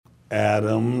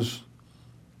Adams,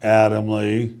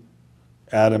 Adamley,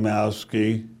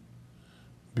 Adamowski,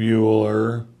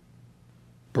 Bueller,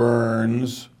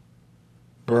 Burns,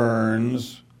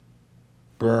 Burns,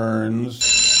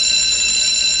 Burns.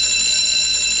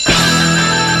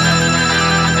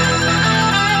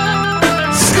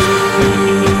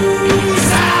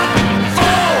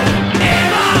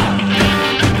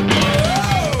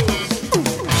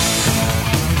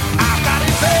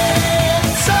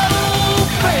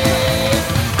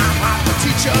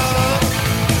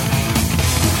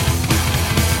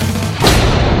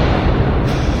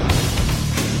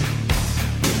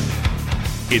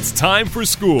 It's time for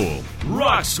school,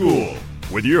 Rock School,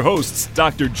 with your hosts,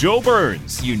 Dr. Joe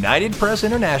Burns. United Press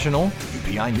International,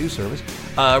 UPI News Service,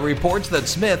 reports that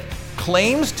Smith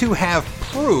claims to have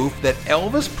proof that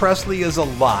Elvis Presley is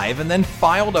alive and then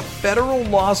filed a federal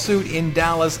lawsuit in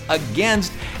Dallas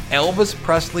against Elvis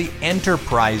Presley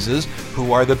Enterprises,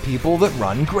 who are the people that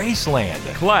run Graceland.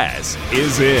 Class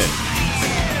is in.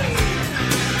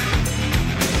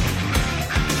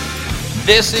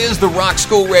 This is the Rock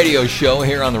School Radio Show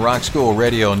here on the Rock School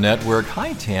Radio Network.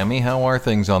 Hi, Tammy. How are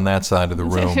things on that side of the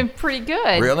room? Pretty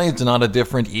good. Really? It's not a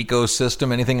different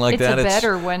ecosystem, anything like that? It's a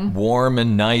better one. Warm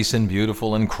and nice and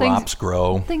beautiful, and crops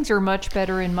grow. Things are much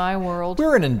better in my world.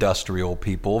 We're an industrial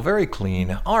people, very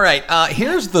clean. All right,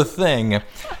 here's the thing.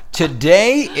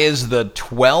 Today is the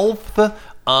 12th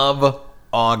of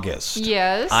August.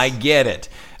 Yes. I get it.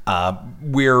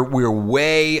 We're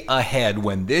way ahead.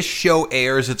 When this show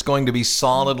airs, it's going to be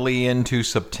solidly into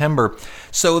September.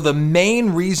 So the main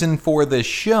reason for this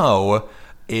show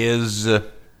is,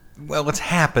 it's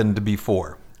happened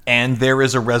before. And there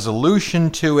is a resolution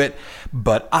to it,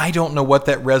 but I don't know what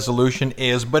that resolution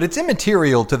is, but it's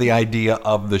immaterial to the idea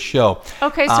of the show.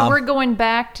 Okay, so we're going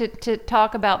back to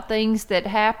talk about things that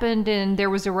happened and there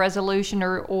was a resolution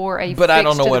or a fix to the problem. But I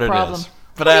don't know what it is.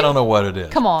 But I don't know what it is.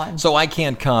 Come on. So I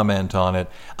can't comment on it.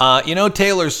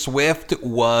 Taylor Swift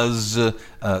was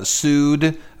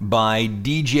sued by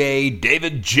DJ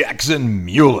David Jackson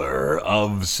Mueller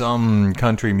of some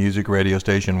country music radio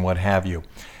station, what have you.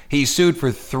 He sued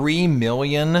for $3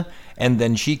 million, and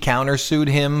then she countersued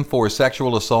him for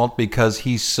sexual assault because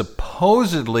he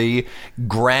supposedly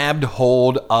grabbed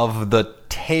hold of the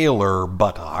Taylor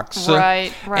buttocks.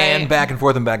 Right. And back and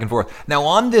forth and back and forth. Now,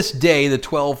 on this day, the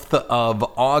 12th of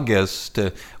August,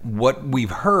 what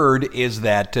we've heard is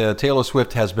that Taylor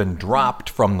Swift has been dropped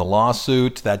from the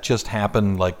lawsuit. That just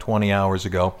happened like 20 hours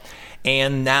ago.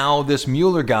 And now this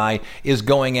Mueller guy is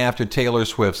going after Taylor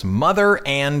Swift's mother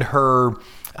and her,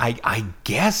 I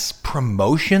guess,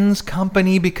 promotions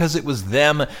company, because it was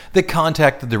them that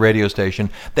contacted the radio station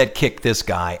that kicked this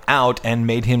guy out and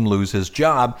made him lose his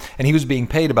job. And he was being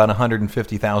paid about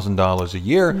 $150,000 a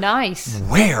year. Nice.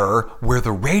 Where were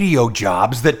the radio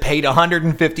jobs that paid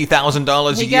 $150,000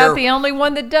 a year? He got the only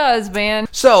one that does, man.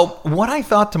 So what I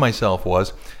thought to myself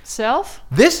was,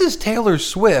 this is Taylor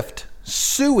Swift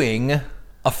suing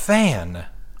a fan.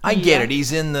 I get it.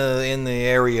 He's in the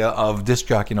area of disc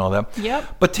jockey and all that.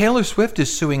 Yep. But Taylor Swift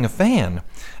is suing a fan.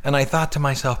 And I thought to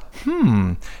myself,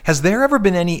 has there ever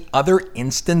been any other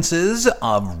instances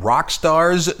of rock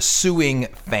stars suing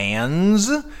fans?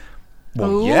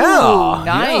 Well, Ooh, yeah.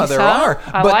 Nice, yeah, there huh? are.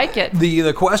 I like it.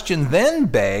 The question then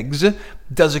begs,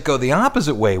 does it go the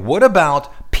opposite way? What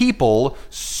about people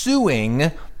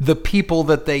suing the people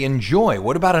that they enjoy?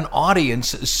 What about an audience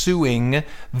suing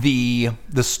the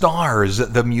stars,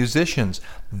 the musicians?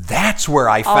 That's where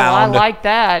I found... I like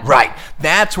that. Right.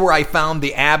 That's where I found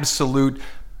the absolute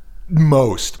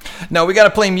most. Now, we got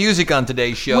to play music on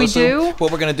today's show. We do? What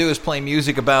we're going to do is play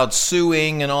music about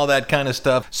suing and all that kind of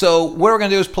stuff. So what we're going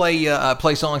to do is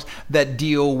play songs that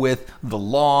deal with the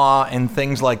law and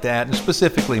things like that, and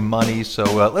specifically money. So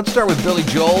let's start with Billy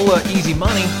Joel, Easy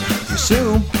Money. If you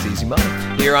sue, it's easy money.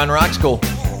 Here on Rock School.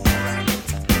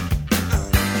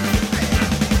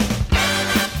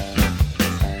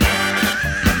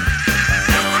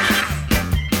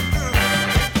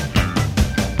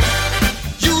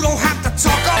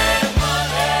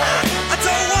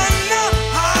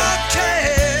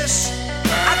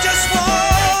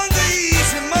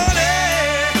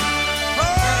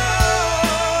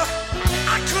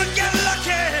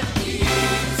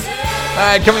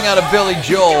 All right, coming out of Billy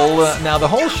Joel. Now, the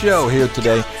whole show here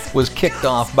today was kicked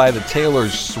off by the Taylor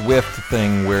Swift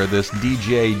thing where this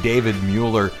DJ David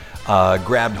Mueller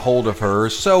grabbed hold of her.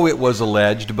 So it was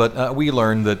alleged, but we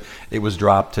learned that It was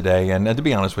dropped today, and to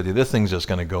be honest with you, this thing's just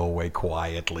going to go away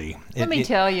quietly. Let me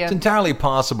tell you. It's entirely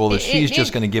possible that she's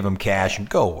just going to give him cash and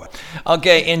go away.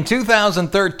 Okay, in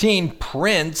 2013,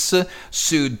 Prince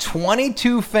sued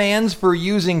 22 fans for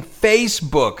using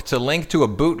Facebook to link to a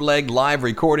bootleg live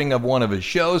recording of one of his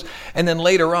shows, and then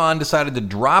later on decided to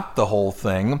drop the whole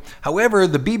thing. However,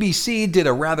 the BBC did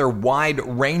a rather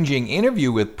wide-ranging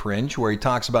interview with Prince where he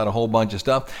talks about a whole bunch of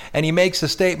stuff, and he makes a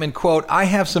statement, quote, "I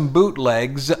have some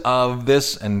bootlegs of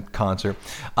this and concert,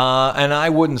 and I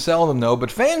wouldn't sell them though,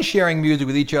 but fans sharing music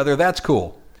with each other, that's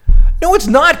cool." No, it's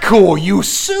not cool. You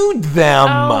sued them.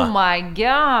 Oh my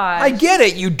gosh. I get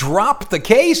it. You dropped the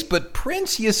case, but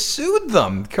Prince, you sued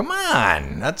them. Come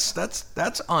on. That's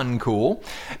uncool.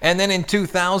 And then in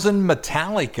 2000,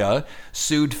 Metallica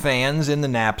sued fans in the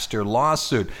Napster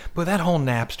lawsuit. But that whole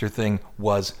Napster thing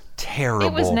was terrible.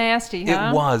 It was nasty, huh?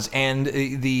 It was. And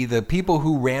the people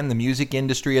who ran the music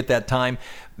industry at that time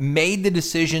made the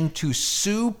decision to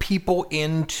sue people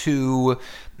into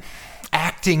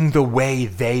acting the way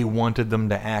they wanted them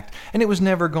to act, and it was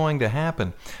never going to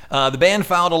happen. The band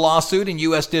filed a lawsuit in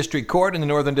U.S. District Court in the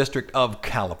Northern District of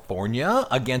California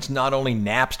against not only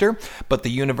Napster, but the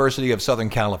University of Southern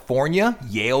California,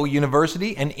 Yale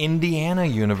University, and Indiana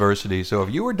University. So if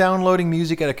you were downloading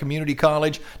music at a community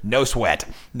college, no sweat,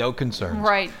 no concerns.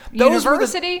 Right. Those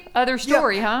University, other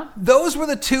story, yeah, huh? Those were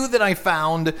the two that I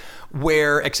found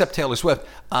where, except Taylor Swift,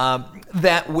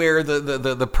 where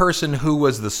the person who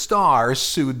was the star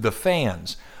sued the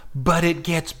fans. But it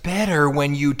gets better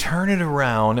when you turn it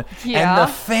around and the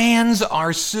fans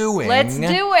are suing. Let's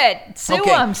do it. Sue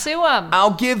them.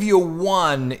 I'll give you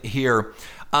one here.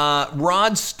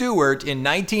 Rod Stewart, in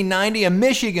 1990, a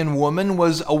Michigan woman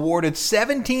was awarded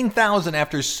 $17,000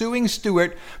 after suing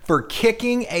Stewart for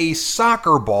kicking a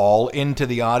soccer ball into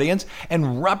the audience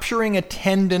and rupturing a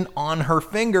tendon on her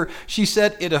finger. She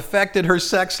said it affected her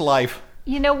sex life.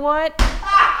 You know what?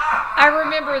 I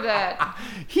remember that.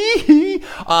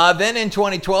 Then in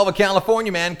 2012, a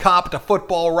California man copped a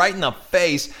football right in the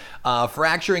face,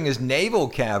 fracturing his navel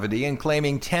cavity and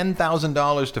claiming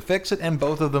 $10,000 to fix it, and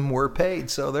both of them were paid.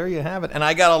 So there you have it. And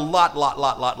I got a lot more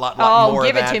of that. Oh,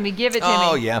 give it to me.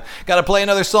 Oh, yeah. Got to play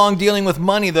another song dealing with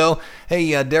money, though. Hey,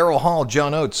 Daryl Hall,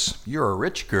 John Oates, you're a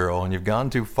rich girl, and you've gone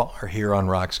too far here on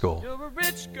Rock School. You're a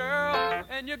rich girl,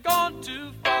 and you're gone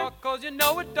too far, 'cause you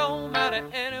know it don't matter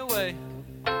anyway.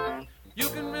 You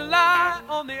can rely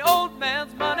on the old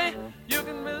man's money. You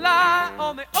can rely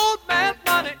on the old man's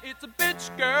money. It's a bitch,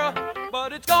 girl,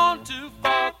 but it's gone too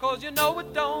far, 'cause you know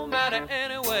it don't matter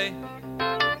anyway.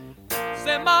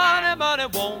 Say money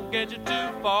won't get you too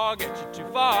far, get you too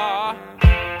far.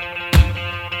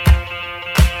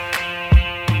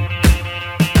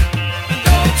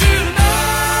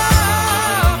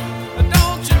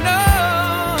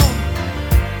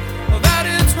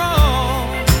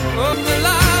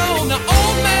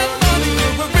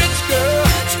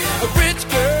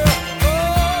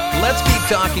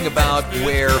 Talking about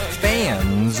where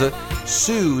fans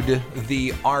sued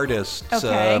the artists.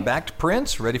 Okay. Back to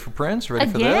Prince. Ready for Prince? Ready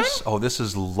for Again? this? Oh, this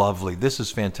is lovely. This is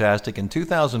fantastic. In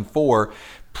 2004,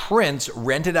 Prince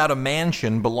rented out a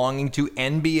mansion belonging to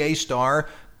NBA star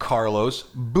Carlos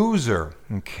Boozer.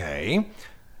 Okay.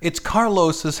 It's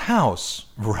Carlos's house,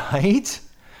 right?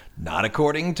 Not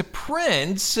according to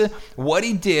Prince. What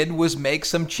he did was make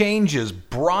some changes,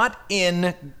 brought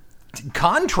in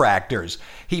contractors.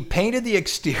 He painted the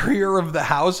exterior of the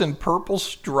house in purple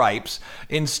stripes,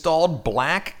 installed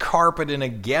black carpet in a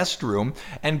guest room,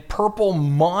 and purple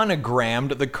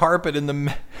monogrammed the carpet in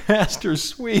the master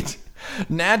suite.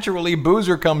 Naturally,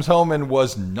 Boozer comes home and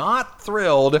was not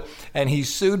thrilled, and he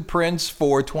sued Prince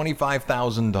for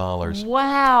 $25,000.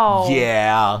 Wow.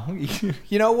 Yeah.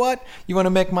 You know what? You want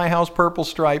to make my house purple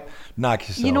stripe? Knock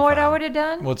yourself You know what out. I would have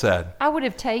done? What's that? I would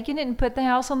have taken it and put the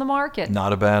house on the market.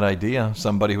 Not a bad idea.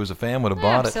 Somebody who's a fan would have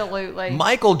bought Absolutely. it.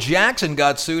 Michael Jackson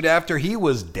got sued after he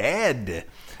was dead.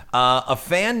 A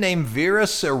fan named Vera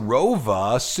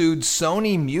Serova sued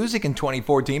Sony Music in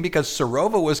 2014 because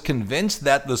Serova was convinced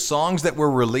that the songs that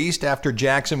were released after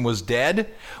Jackson was dead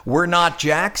were not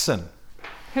Jackson.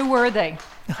 Who were they?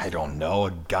 I don't know.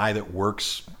 A guy that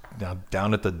works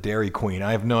down at the Dairy Queen.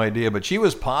 I have no idea, but she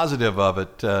was positive of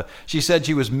it. She said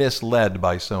she was misled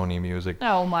by Sony Music.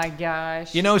 Oh, my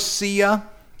gosh. You know Sia?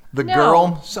 The No.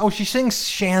 girl, so she sings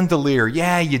Chandelier.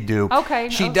 Yeah, you do. Okay.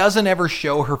 She doesn't ever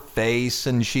show her face,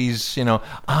 and she's,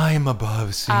 I'm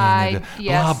above seeing it.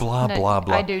 Yes. Blah, No, blah,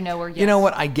 blah. I do know her, yes. You know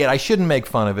what? I shouldn't make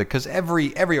fun of it, because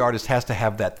every artist has to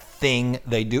have that thing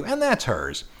they do, and that's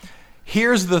hers.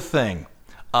 Here's the thing.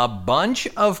 A bunch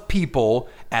of people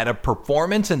at a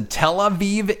performance in Tel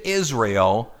Aviv,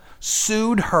 Israel,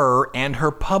 sued her and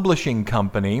her publishing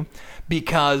company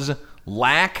because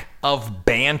lack of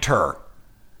banter.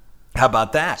 How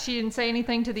about that? She didn't say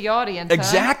anything to the audience.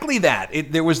 Exactly that.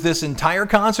 There was this entire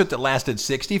concert that lasted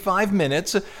 65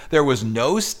 minutes. There was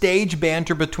no stage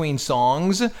banter between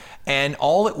songs. And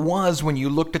all it was, when you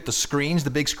looked at the screens, the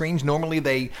big screens, normally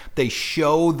they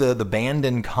show the band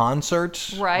in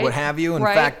concert, right, what have you. In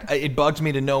fact, it bugs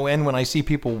me to no end when I see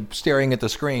people staring at the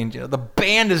screen. You know, the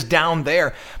band is down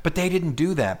there, but they didn't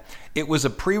do that. It was a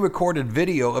pre-recorded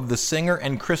video of the singer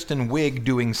and Kristen Wiig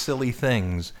doing silly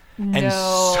things. No. And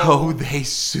so they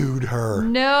sued her.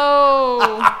 No.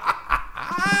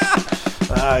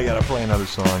 I gotta play another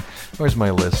song. Where's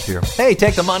my list here? Hey,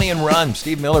 Take the Money and Run.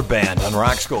 Steve Miller Band on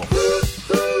Rock School.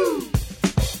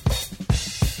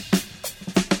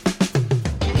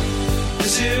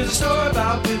 This is a story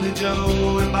about Billy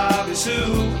Joe and Bobby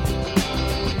Sue.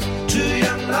 Two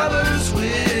young lovers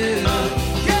with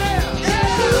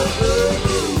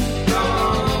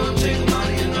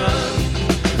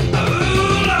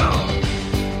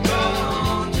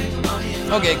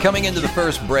Okay, coming into the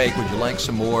first break, would you like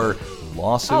some more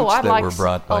lawsuits I'd that like were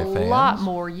brought by fans? A lot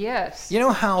more, yes. You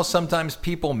know how sometimes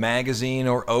People Magazine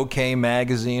or OK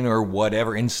Magazine or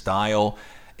whatever in style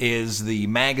is the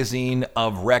magazine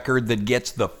of record that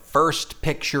gets the first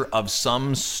picture of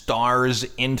some star's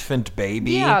infant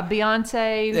baby? Yeah,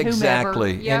 Beyonce, whomever.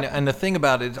 Exactly. Yep. And the thing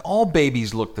about it is all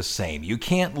babies look the same. You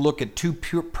can't look at two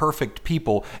perfect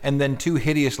people and then two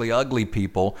hideously ugly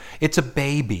people. It's a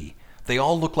baby. They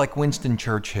all look like Winston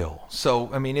Churchill.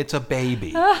 So, I mean, it's a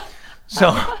baby.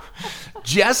 So,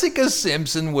 Jessica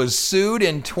Simpson was sued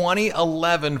in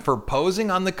 2011 for posing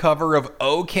on the cover of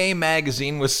OK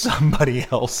Magazine with somebody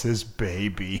else's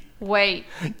baby. Wait.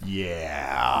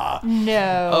 Yeah.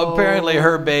 No. Apparently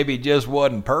her baby just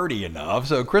wasn't purty enough,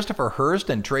 so Christopher Hurst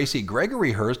and Tracy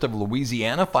Gregory Hurst of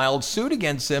Louisiana filed suit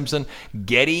against Simpson,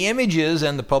 Getty Images,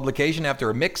 and the publication after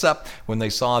a mix-up when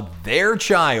they saw their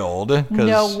child.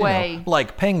 No way.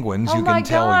 Like penguins, you my can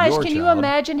tell gosh, your can child. you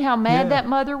imagine how mad that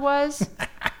mother was?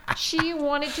 She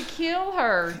wanted to kill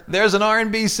her. There's an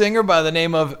R&B singer by the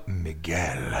name of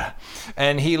Miguel,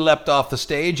 and he leapt off the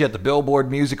stage at the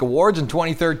Billboard Music Awards in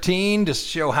 2013 to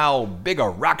show how big a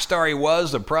rock star he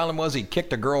was. The problem was he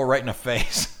kicked a girl right in the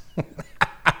face.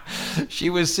 She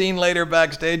was seen later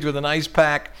backstage with an ice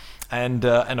pack and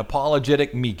an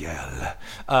apologetic Miguel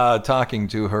talking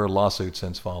to her. Lawsuit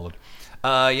since followed.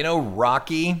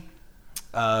 Rocky,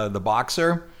 the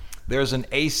boxer? There's an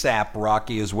ASAP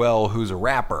Rocky as well, who's a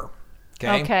rapper.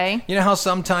 Okay. You know how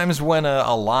sometimes when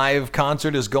a live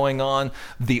concert is going on,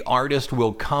 the artist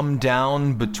will come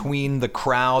down between the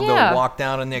crowd. Yeah. They'll walk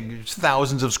down and there's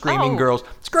thousands of screaming girls.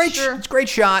 It's great. Sure. It's a great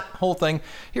shot, whole thing.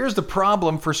 Here's the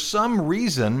problem. For some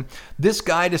reason, this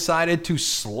guy decided to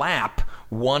slap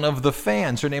one of the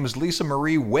fans. Her name is Lisa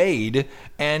Marie Wade,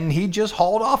 and he just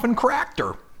hauled off and cracked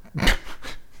her.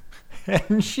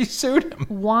 And she sued him.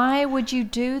 Why would you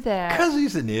do that? Because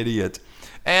he's an idiot.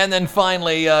 And then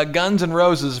finally, Guns N'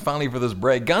 Roses, finally for this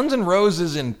break. Guns N'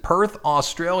 Roses in Perth,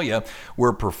 Australia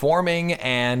were performing,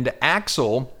 and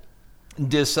Axl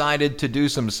decided to do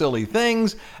some silly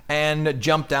things and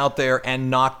jumped out there and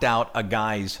knocked out a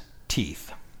guy's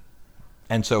teeth.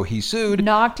 And so he sued.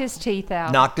 Knocked his teeth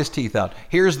out. Knocked his teeth out.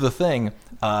 Here's the thing.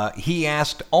 He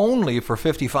asked only for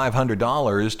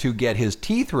 $5,500 to get his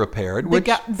teeth repaired, which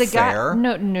fair.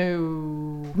 No,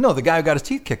 the guy who got his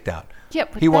teeth kicked out.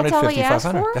 Yep, he wanted that's all he asked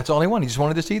 $5,500. for? That's all he wanted. He just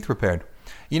wanted his teeth repaired.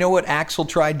 You know what Axl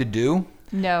tried to do?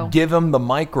 No. Give him the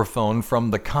microphone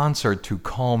from the concert to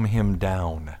calm him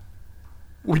down.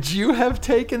 Would you have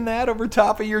taken that over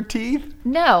top of your teeth?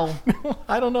 No.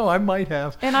 I don't know. I might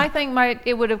have. And I think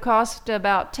it would have cost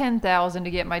about $10,000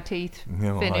 to get my teeth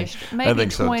finished. Maybe I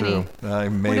think 20. So too.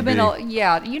 Maybe. Would have been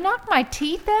you knocked my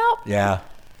teeth out? Yeah.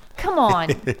 Come on.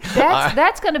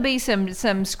 That's going to be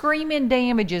some screaming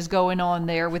damages going on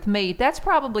there with me. That's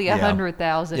probably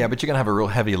 $100,000. Yeah, but you're going to have a real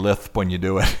heavy lisp when you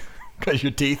do it. Because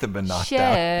your teeth have been knocked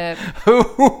out. Shut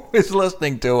Who is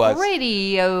listening to us?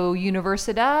 Radio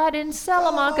Universidad in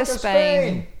Salamanca,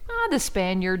 Spain. The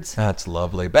Spaniards. That's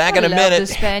lovely. Back in a minute. The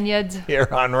Spaniards. Here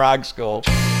on Rock School.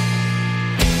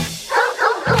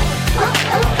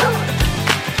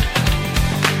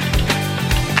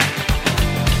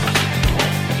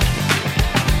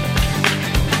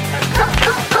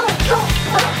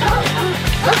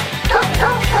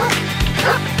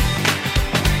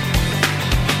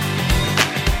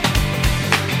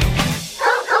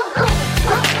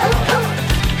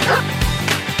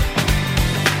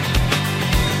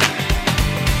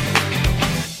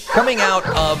 Coming out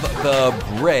of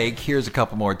the break, here's a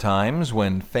couple more times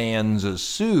when fans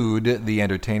sued the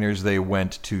entertainers they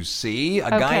went to see. A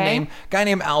guy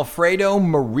named Alfredo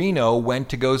Marino went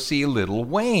to go see Lil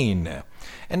Wayne,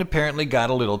 and apparently got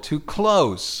a little too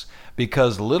close,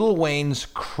 because Lil Wayne's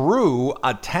crew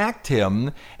attacked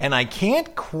him, and I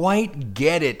can't quite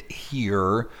get it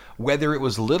here whether it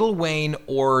was Lil Wayne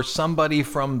or somebody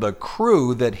from the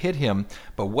crew that hit him,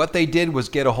 but what they did was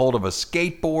get a hold of a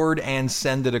skateboard and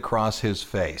send it across his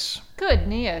face.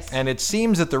 Goodness. And it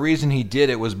seems that the reason he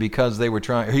did it was because he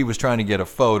was trying to get a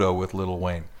photo with Lil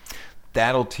Wayne.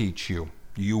 That'll teach you.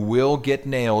 You will get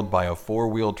nailed by a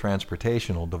four-wheel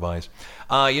transportational device.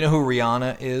 You know who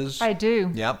Rihanna is? I do.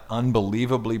 Yep,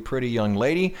 unbelievably pretty young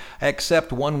lady,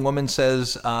 except one woman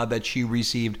says that she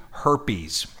received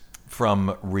herpes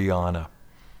from Rihanna.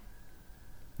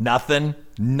 Nothing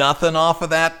off of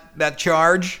that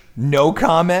charge? No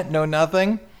comment, no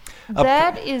nothing?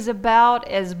 That is about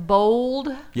as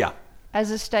bold Yeah. as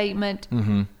a statement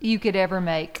you could ever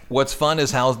make. What's fun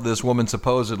is how this woman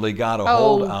supposedly got a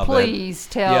hold of it. Oh, please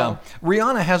tell. Yeah.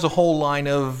 Rihanna has a whole line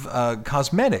of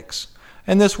cosmetics.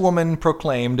 And this woman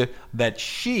proclaimed that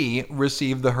she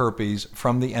received the herpes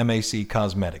from the MAC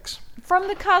Cosmetics. From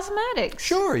the cosmetics?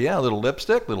 Sure, yeah. A little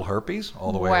lipstick, little herpes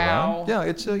all the way around. Yeah,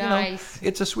 it's nice.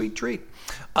 It's a sweet treat.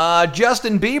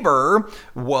 Justin Bieber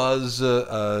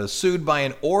was sued by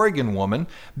an Oregon woman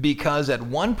because at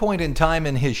one point in time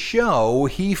in his show,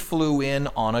 he flew in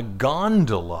on a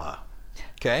gondola.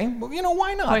 Okay, well,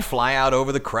 why not? Fly out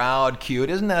over the crowd, cute.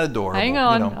 Isn't that adorable? Hang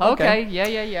on. Okay.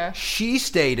 Yeah. She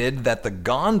stated that the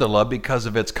gondola, because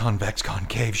of its convex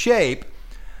concave shape,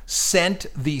 sent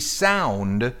the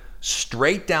sound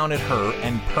straight down at her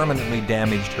and permanently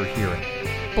damaged her hearing.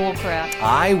 Bullcrap.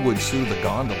 I would sue the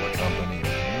gondola company.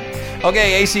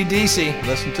 Okay, AC/DC,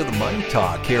 listen to the Money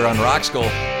Talk here on Rock School.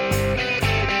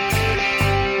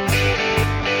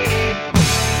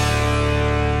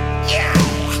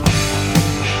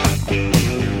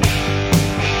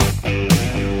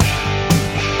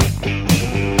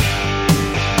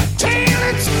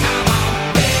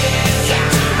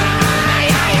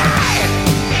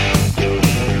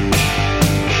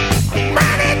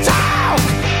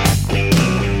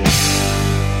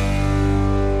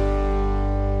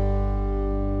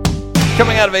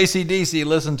 Coming out of AC/DC,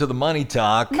 listen to the Money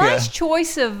Talk. Nice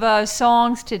choice of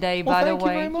songs today, by the way.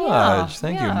 Thank you very much.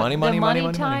 Thank you.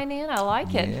 Money, tying in. I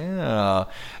like it. Yeah.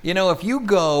 If you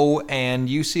go and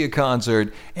you see a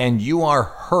concert and you are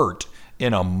hurt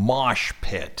in a mosh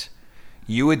pit,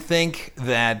 you would think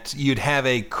that you'd have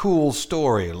a cool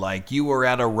story, like you were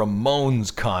at a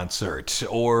Ramones concert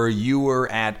or you were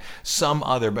at some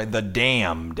other, The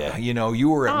Damned. You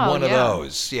were at one of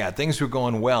those. Yeah, things were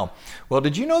going well. Well,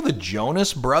 did you know the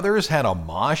Jonas Brothers had a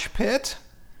mosh pit?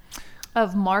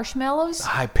 Of marshmallows?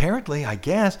 Apparently, I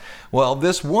guess. Well,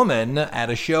 this woman at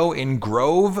a show in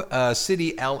Grove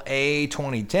City, LA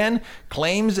 2010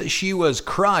 claims she was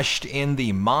crushed in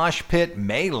the mosh pit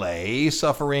melee,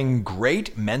 suffering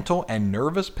great mental and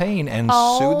nervous pain, and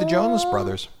sued the Jonas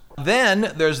Brothers.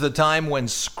 Then there's the time when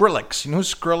Skrillex, you know who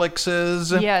Skrillex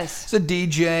is? Yes. He's a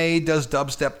DJ, does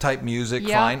dubstep type music.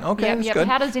 Yep. Fine. Okay, that's good.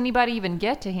 How does anybody even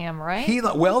get to him, right?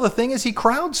 Well, the thing is he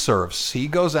crowd surfs. He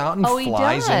goes out and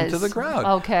flies into the crowd.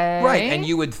 Okay. Right, and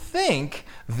you would think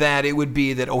that it would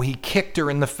be that, he kicked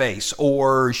her in the face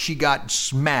or she got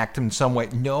smacked in some way.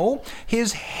 No,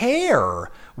 his hair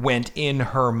went in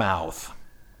her mouth.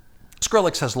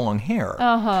 Skrillex has long hair.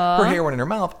 Her hair went in her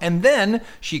mouth. And then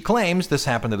she claims, this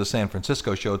happened at a San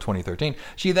Francisco show 2013,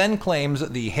 she then claims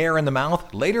the hair in the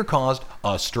mouth later caused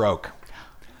a stroke.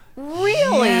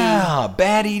 Really? Yeah.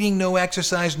 Bad eating, no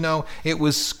exercise, no. It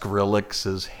was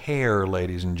Skrillex's hair,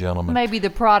 ladies and gentlemen. Maybe the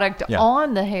product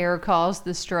on the hair caused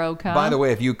the stroke, huh? By the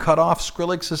way, if you cut off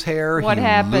Skrillex's hair, what he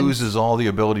happens? Loses all the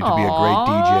ability to be a great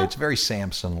DJ. It's very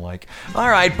Samson-like. All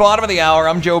right, bottom of the hour.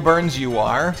 I'm Joe Burns. You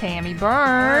are? Tammy Burns.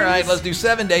 All right, let's do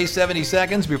 7 days, 70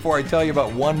 seconds before I tell you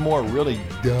about one more really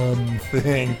dumb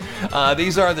thing.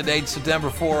 These are the dates, September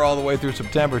 4 all the way through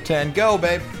September 10. Go,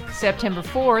 babe. September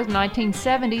 4th,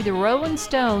 1970, the Rolling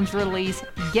Stones release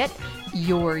Get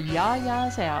Your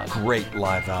Ya-Ya's Out. Great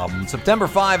live album. September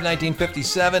 5,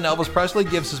 1957, Elvis Presley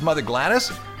gives his mother Gladys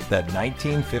that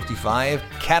 1955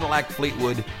 Cadillac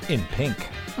Fleetwood in pink.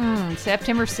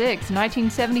 September 6,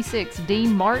 1976,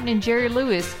 Dean Martin and Jerry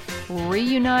Lewis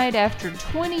reunite after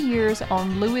 20 years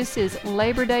on Lewis's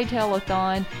Labor Day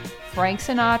telethon. Frank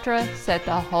Sinatra set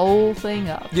the whole thing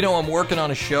up. I'm working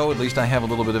on a show, at least I have a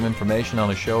little bit of information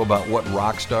on a show about what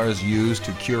rock stars use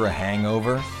to cure a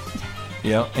hangover.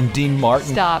 Yeah, and Dean Martin...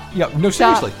 Stop. Yeah, no,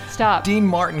 seriously. Stop. Dean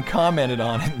Martin commented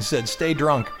on it and said, stay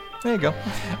drunk. There you go.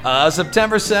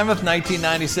 September 7th,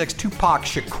 1996, Tupac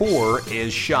Shakur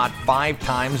is shot 5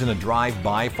 times in a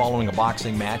drive-by following a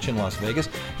boxing match in Las Vegas.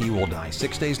 He will die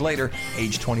 6 days later,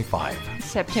 age 25.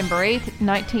 September 8th,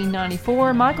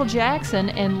 1994, Michael Jackson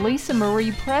and Lisa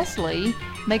Marie Presley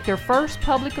make their first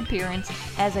public appearance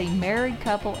as a married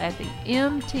couple at the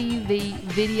MTV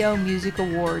Video Music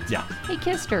Awards. Yeah. He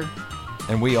kissed her.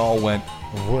 And we all went,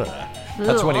 what?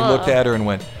 That's when he looked at her and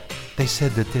went, they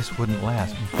said that this wouldn't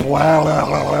last. And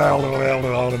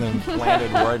then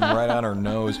planted right on her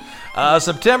nose.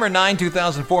 September 9,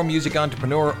 2004, music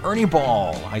entrepreneur Ernie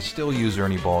Ball, I still use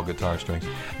Ernie Ball guitar strings,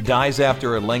 dies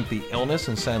after a lengthy illness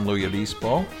in San Luis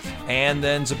Obispo. And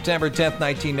then September 10th,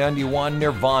 1991,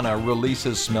 Nirvana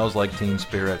releases Smells Like Teen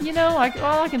Spirit. You know,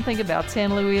 all I can think about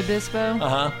San Luis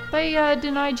Obispo. They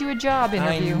denied you a job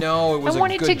interview. I know, it was I a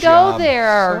wanted good to job. go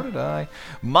there. So did I.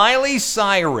 Miley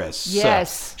Cyrus.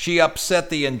 Yes. She upset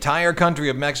the entire country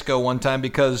of Mexico one time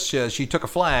because she took a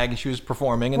flag. She was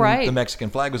performing, and Right. the Mexican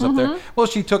flag was up there. Well,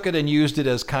 she took it and used it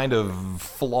as kind of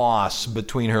floss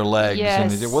between her legs.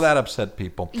 Yes. And well, that upset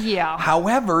people. Yeah.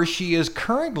 However, she is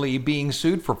currently being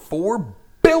sued for $4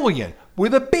 billion,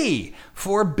 with a B,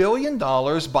 $4 billion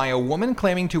by a woman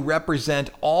claiming to represent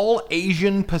all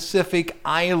Asian Pacific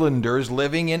Islanders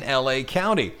living in LA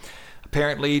County.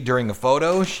 Apparently, during a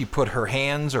photo, she put her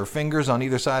hands or fingers on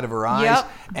either side of her eyes Yep.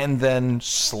 and then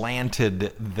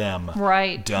slanted them.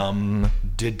 Right. Dumb,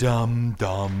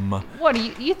 dum. What do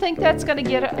you think that's going to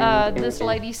get this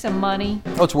lady some money?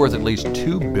 Oh, it's worth at least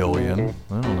 $2 billion.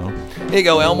 I don't know. Here you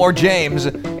go, Elmore James.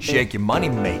 Shake your money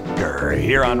maker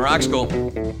here on Rock School.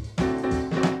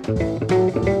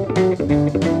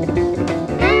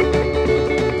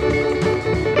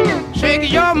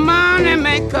 Shake your money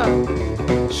maker.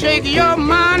 Shake your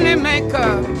money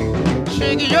maker.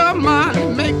 Shake your money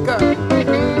maker.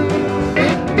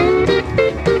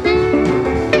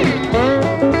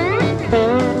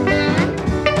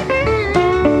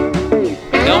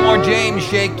 Elmore James,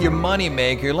 shake your money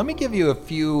maker. Let me give you a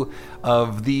few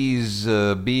of these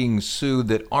being sued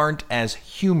that aren't as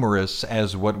humorous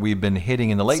as what we've been hitting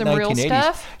in the late Some 1980s. real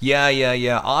stuff? Yeah.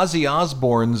 Ozzy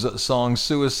Osbourne's song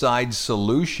Suicide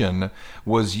Solution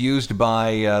was used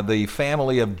by the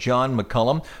family of John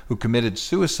McCullum, who committed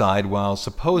suicide while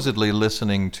supposedly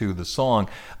listening to the song.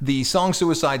 The song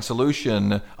Suicide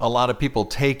Solution, a lot of people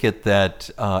take it that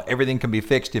everything can be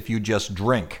fixed if you just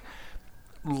drink.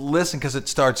 Listen, because it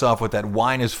starts off with that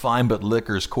wine is fine, but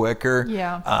liquor's quicker.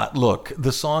 Yeah. Look,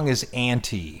 the song is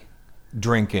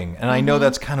anti-drinking, and I know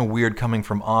that's kind of weird coming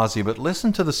from Ozzy, but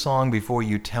listen to the song before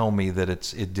you tell me that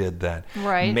it did that.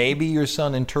 Right. Maybe your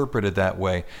son interpreted that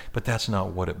way, but that's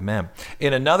not what it meant.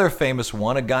 In another famous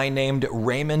one, a guy named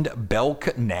Raymond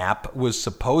Belknap was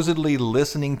supposedly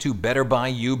listening to Better By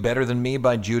You, Better Than Me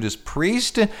by Judas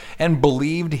Priest, and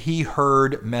believed he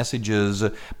heard messages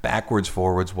backwards,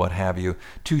 forwards, what have you,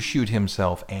 to shoot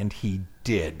himself, and he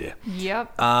did.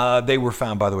 Yep. They were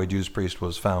found, by the way, Judas Priest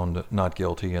was found not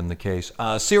guilty in the case.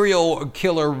 Serial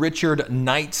killer Richard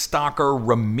Night Stalker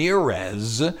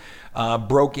Ramirez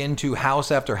broke into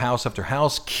house after house after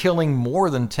house, killing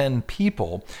more than 10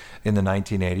 people in the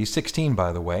 1980s, 16,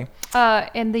 by the way.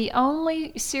 And the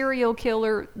only serial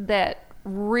killer that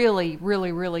really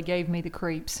gave me the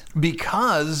creeps.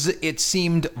 Because it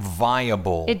seemed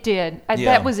viable. It did. Yeah.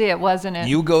 That was it, wasn't it?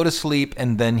 You go to sleep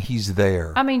and then he's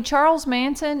there. I mean, Charles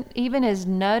Manson, even as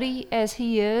nutty as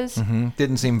he is,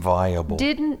 Didn't seem viable.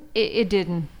 it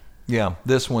didn't. Yeah,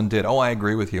 this one did. Oh, I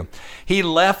agree with you. He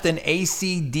left an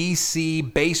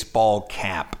AC/DC baseball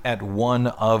cap at one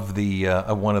of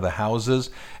the houses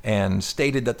and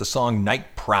stated that the song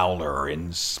Night Prowler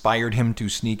inspired him to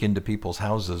sneak into people's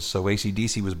houses. So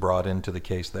AC/DC was brought into the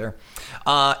case there.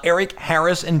 Eric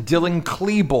Harris and Dylan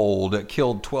Klebold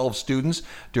killed 12 students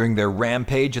during their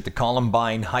rampage at the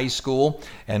Columbine High School.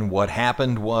 And what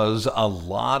happened was a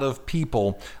lot of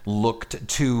people looked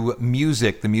to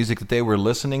music, the music that they were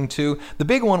listening to. The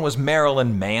big one was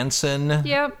Marilyn Manson.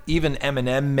 Yep. Even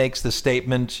Eminem makes the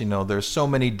statement, there's so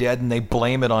many dead, and they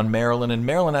blame it on Marilyn. And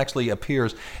Marilyn actually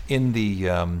appears in the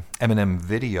Eminem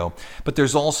video. But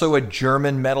there's also a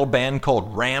German metal band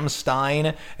called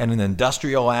Rammstein and an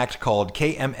industrial act called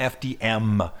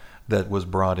KMFDM that was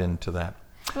brought into that.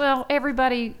 Well,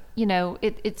 everybody,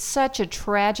 it's such a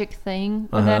tragic thing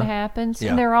when that happens. Yeah.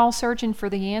 And they're all searching for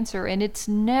the answer. And it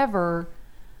never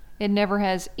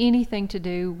has anything to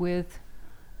do with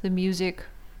the music,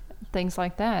 things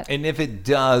like that. And if it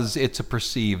does, it's a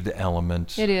perceived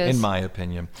element. It is. In my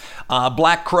opinion.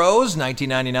 Black Crowes,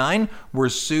 1999, were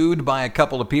sued by a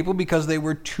couple of people because they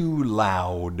were too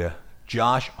loud.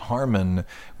 Josh Harmon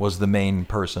was the main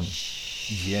person.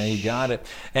 Yeah, you got it.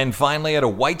 And finally, at a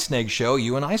Whitesnake show,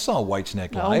 you and I saw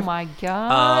Whitesnake live. Oh, my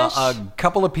gosh. A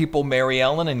couple of people, Mary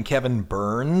Ellen and Kevin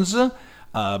Burns,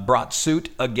 brought suit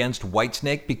against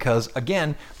Whitesnake because,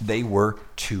 again, they were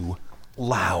too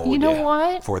loud. You know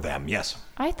what? For them, yes.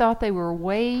 I thought they were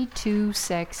way too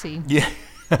sexy. Yeah.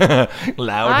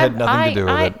 Loud had nothing to do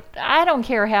with it. I don't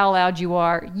care how loud you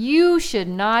are. You should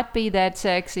not be that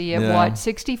sexy at what,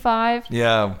 65?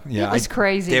 Yeah. It was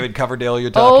crazy. David Coverdale you're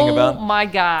talking about? Oh, my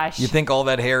gosh. You think all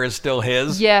that hair is still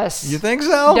his? Yes. You think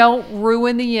so? Don't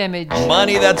ruin the image.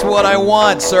 Money, that's what I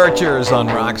want. Searchers on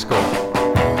Rock School.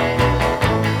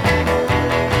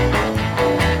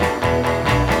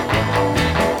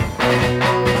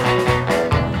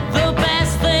 The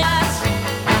best thing, that's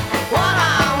what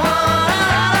I want. A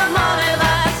lot of money,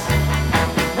 that's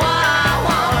what I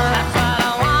want. That's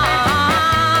what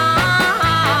I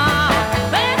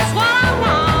want. That's what I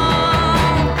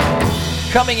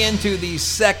want. Coming into the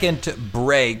second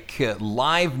break,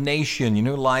 Live Nation. You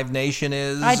know who Live Nation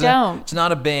is? I don't. It's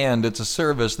not a band. It's a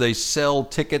service. They sell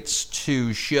tickets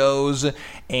to shows,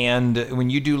 and when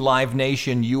you do Live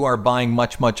Nation, you are buying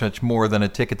much, much, much more than a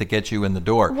ticket to get you in the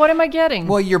door. What am I getting?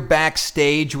 Well, you're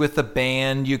backstage with the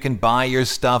band. You can buy your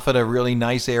stuff at a really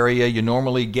nice area. You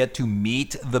normally get to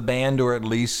meet the band, or at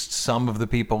least some of the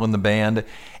people in the band.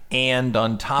 And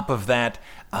on top of that,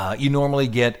 you normally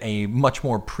get a much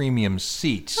more premium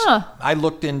seats. Huh. I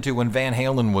looked into when Van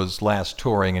Halen was last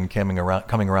touring and coming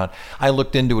around. I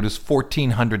looked into it as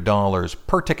 $1,400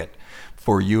 per ticket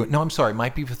for you. No, I'm sorry, it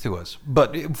might be through us,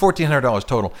 but $1,400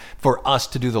 total for us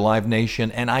to do the Live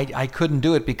Nation. And I couldn't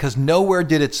do it because nowhere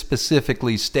did it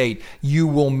specifically state you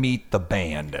will meet the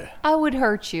band. I would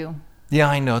hurt you. Yeah,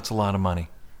 I know, it's a lot of money.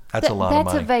 That's a lot of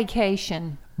money. That's a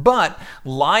vacation. But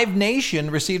Live Nation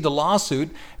received a lawsuit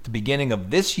at the beginning of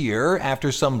this year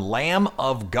after some Lamb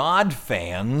of God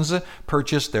fans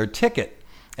purchased their ticket.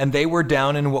 And they were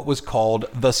down in what was called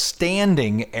the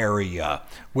standing area,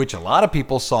 which a lot of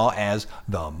people saw as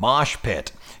the mosh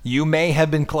pit. You may have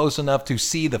been close enough to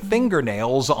see the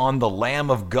fingernails on the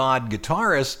Lamb of God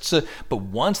guitarists, but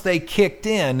once they kicked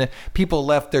in, people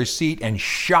left their seat and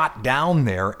shot down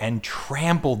there and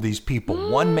trampled these people.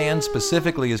 One man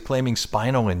specifically is claiming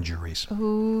spinal injuries.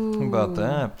 Ooh. How about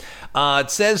that?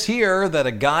 It says here that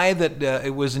a guy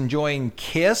that was enjoying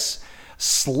Kiss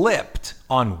slipped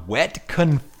on wet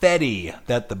confetti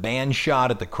that the band shot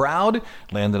at the crowd,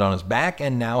 landed on his back,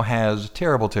 and now has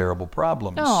terrible, terrible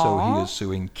problems. Aww. So he is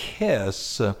suing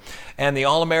Kiss. And the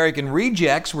All-American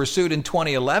Rejects were sued in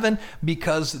 2011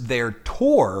 because their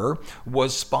tour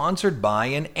was sponsored by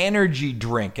an energy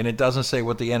drink. And it doesn't say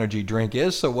what the energy drink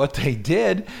is, so what they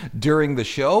did during the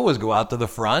show was go out to the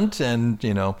front and,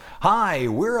 hi,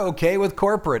 we're okay with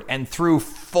corporate, and threw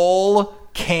full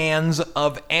cans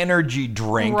of energy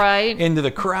drink into the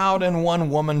crowd, and one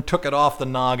woman took it off the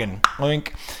noggin, oink,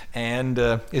 and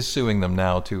is suing them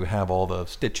now to have all the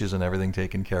stitches and everything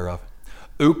taken care of.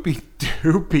 Oopie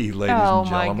doopie, ladies and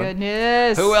gentlemen. Oh, my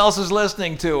goodness. Who else is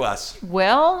listening to us?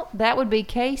 Well, that would be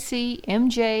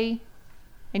KCMJ.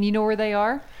 And you know where they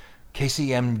are?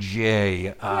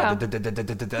 KCMJ. Yeah.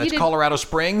 That's Colorado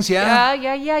Springs, yeah?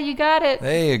 Yeah, you got it.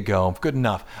 There you go. Good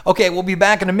enough. Okay, we'll be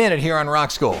back in a minute here on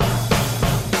Rock School.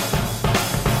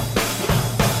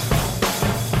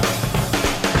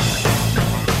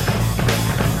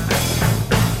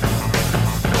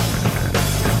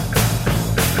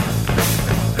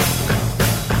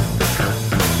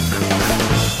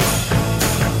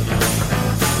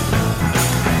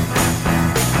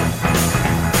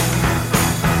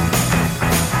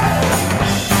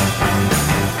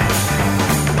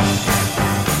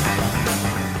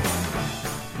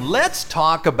 Let's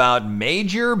talk about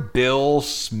Major Bill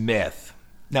Smith.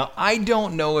 Now, I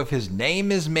don't know if his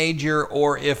name is Major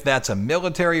or if that's a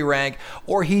military rank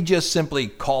or he just simply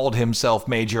called himself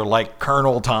Major like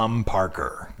Colonel Tom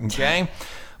Parker, okay?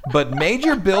 But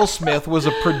Major Bill Smith was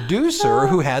a producer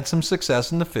who had some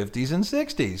success in the 50s and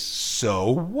 60s. So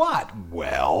what?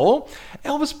 Well,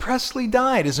 Elvis Presley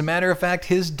died. As a matter of fact,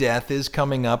 his death is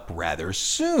coming up rather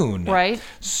soon. Right.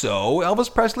 So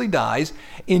Elvis Presley dies.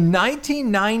 In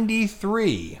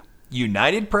 1993,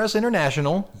 United Press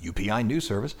International, UPI News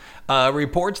Service,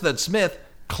 reports that Smith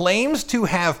claims to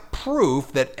have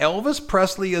proof that Elvis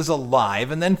Presley is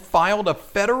alive and then filed a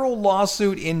federal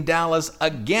lawsuit in Dallas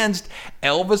against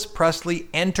Elvis Presley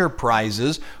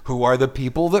Enterprises, who are the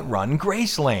people that run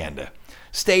Graceland,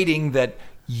 stating that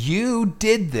you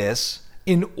did this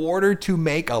in order to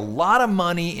make a lot of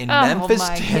money in Memphis,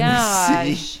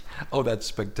 Tennessee. Gosh. Oh, that's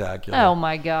spectacular. Oh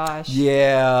my gosh.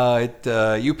 Yeah,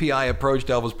 UPI approached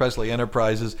Elvis Presley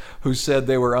Enterprises, who said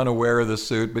they were unaware of the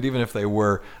suit, but even if they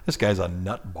were, this guy's a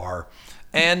nut bar.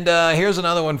 And here's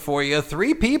another one for you.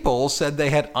 3 people said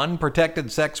they had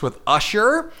unprotected sex with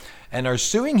Usher and are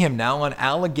suing him now on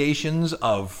allegations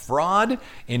of fraud,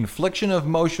 infliction of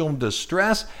emotional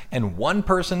distress, and one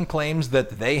person claims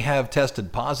that they have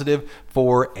tested positive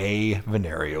for a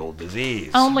venereal disease.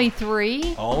 Only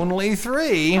 3? Only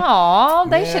 3. Aw,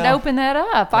 they should Yeah. open that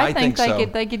up. I think so.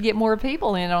 they could get more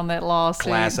people in on that lawsuit.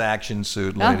 Class action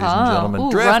suit, ladies and gentlemen.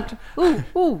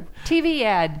 Ooh, TV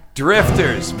ad.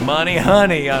 Drifters, Money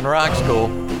Honey on Rock School.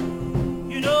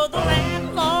 You know the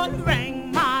landlord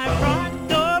rang my front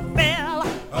doorbell.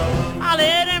 I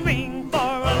let him ring for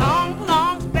a long,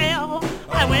 long spell.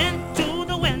 I went to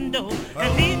the window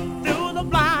and peeped through the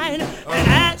blind and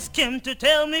asked him to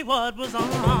tell me what was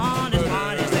on his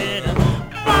mind. He said,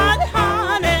 "Money,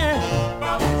 honey,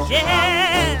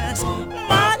 yes,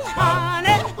 money,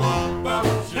 honey,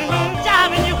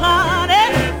 driving you, honey.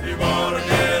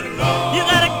 You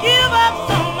gotta give up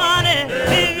some money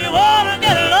if you wanna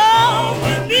get along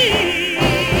with me."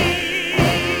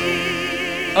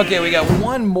 Okay, we got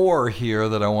one more here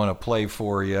that I want to play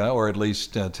for you, or at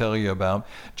least tell you about.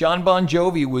 John Bon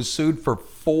Jovi was sued for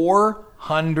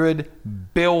 $400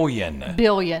 billion.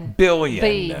 Billion.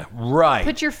 Billion. Right.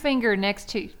 Put your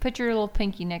little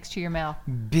pinky next to your mouth.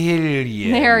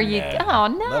 Billion. There you go. Oh,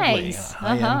 Lovely. nice.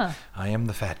 I am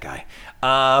the fat guy.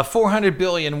 $400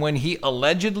 billion when he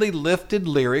allegedly lifted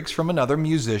lyrics from another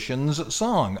musician's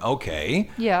song. Okay.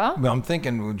 Yeah. Well, I'm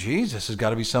thinking, well, geez, this has got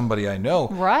to be somebody I know.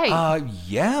 Right.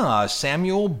 Yeah,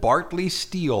 Samuel Bartley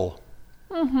Steele.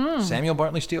 Mm-hmm. Samuel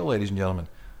Bartley Steele, ladies and gentlemen.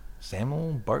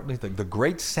 Samuel Bartley, the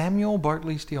great Samuel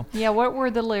Bartley Steele. Yeah, what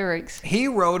were the lyrics? He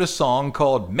wrote a song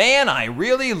called "Man, I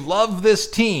Really Love This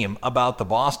Team" about the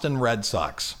Boston Red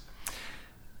Sox.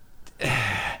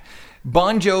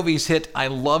 Bon Jovi's hit "I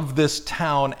Love This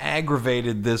Town"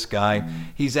 aggravated this guy.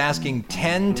 He's asking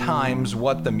 10 times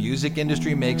what the music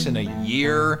industry makes in a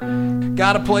year.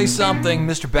 Gotta play something,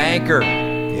 Mr. Banker.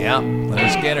 Yeah,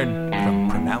 Leonard Skinner from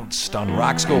Pronounced on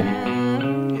Rock School.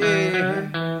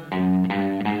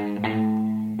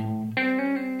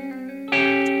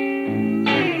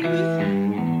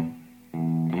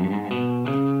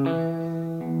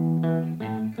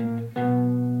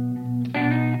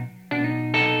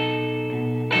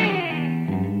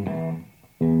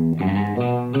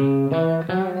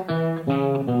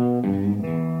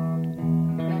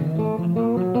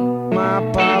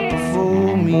 My papa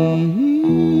fooled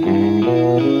me.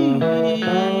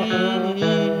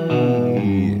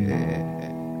 Yeah.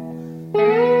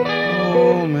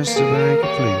 Oh, Mr. Banker,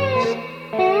 please.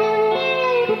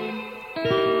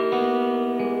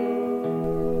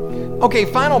 Okay,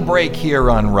 final break here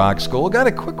on Rock School. Got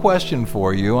a quick question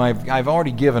for you. I've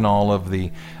already given all of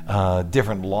the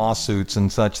different lawsuits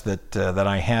and such that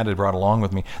I had brought along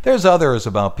with me. There's others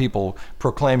about people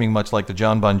proclaiming, much like the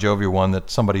John Bon Jovi one, that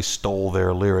somebody stole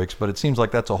their lyrics, but it seems like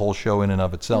that's a whole show in and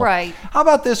of itself. Right. How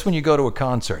about this when you go to a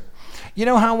concert? You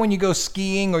know how when you go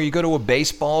skiing or you go to a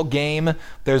baseball game,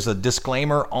 there's a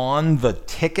disclaimer on the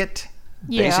ticket?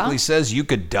 Yeah. Basically says you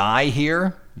could die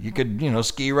here. You could,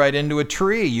 ski right into a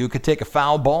tree. You could take a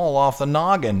foul ball off the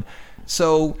noggin.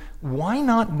 So why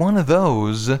not one of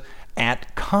those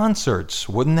at concerts?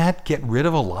 Wouldn't that get rid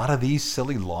of a lot of these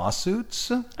silly lawsuits?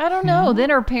 I don't know.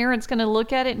 Then are parents going to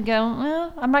look at it and go,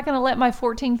 well, I'm not going to let my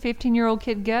 14, 15-year-old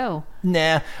kid go?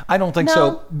 Nah, I don't think No.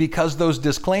 so, because those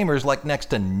disclaimers, like next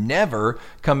to never,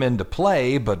 come into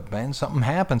play, but man, something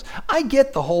happens. I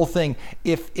get the whole thing.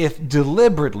 If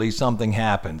deliberately something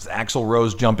happens, Axl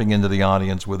Rose jumping into the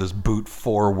audience with his boot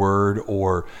forward,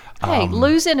 or Hey,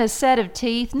 losing a set of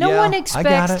teeth. No yeah, one I got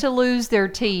expects it. to lose their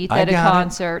teeth I at a got it.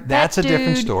 concert. That's That a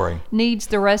different dude story. Needs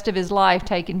the rest of his life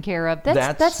taken care of.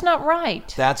 That's not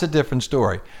right. That's a different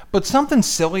story. But something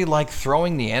silly like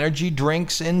throwing the energy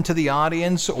drinks into the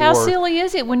audience, How or silly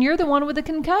is it when you're the one with the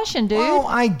concussion, dude? well,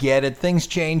 I get it. Things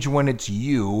change when it's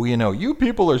you. You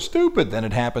people are stupid. Then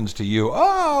it happens to you.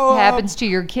 Oh, happens to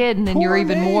your kid, and then you're poor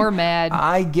even me. more mad.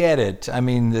 I get it. I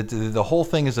mean, the whole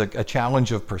thing is a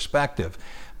challenge of perspective.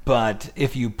 But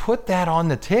if you put that on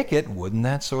the ticket, wouldn't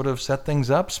that sort of set things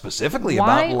up specifically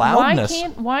about loudness?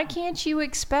 Why can't you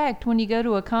expect when you go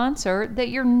to a concert that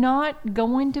you're not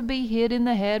going to be hit in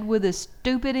the head with a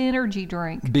stupid energy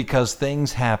drink? Because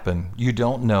things happen. You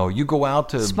don't know. You go out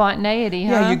to Spontaneity,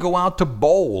 huh? Yeah, you go out to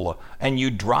bowl and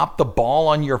you drop the ball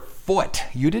on your foot.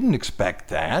 You didn't expect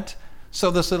that. So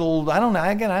this little, I don't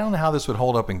know how this would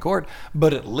hold up in court,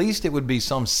 but at least it would be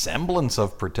some semblance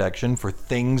of protection for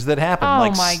things that happen,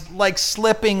 like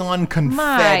slipping on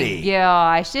confetti. My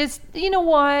gosh, you know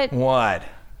what? What?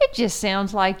 It just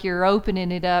sounds like you're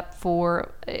opening it up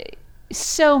for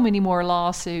so many more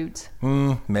lawsuits.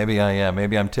 Maybe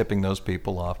I'm tipping those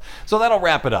people off. So that'll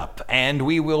wrap it up, and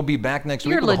we will be back next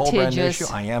week with a whole brand new show.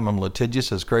 I'm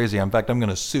litigious as crazy. In fact, I'm going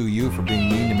to sue you for being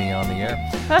mean to me on the air.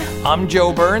 I'm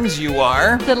Joe Burns. You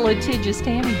are the litigious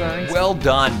Tammy Burns. Well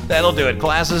done. That'll do it.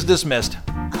 Class is dismissed.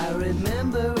 I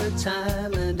remember a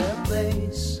time and a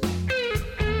place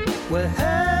where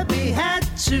Herbie had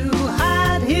to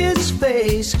hide his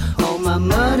face. All my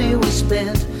money was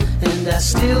spent, and I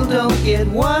still don't get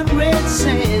one red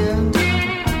cent.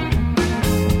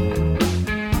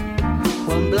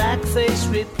 One black face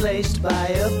replaced by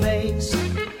a face,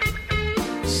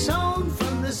 sown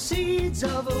from the seeds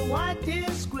of a white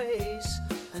disgrace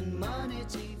and money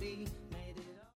TV.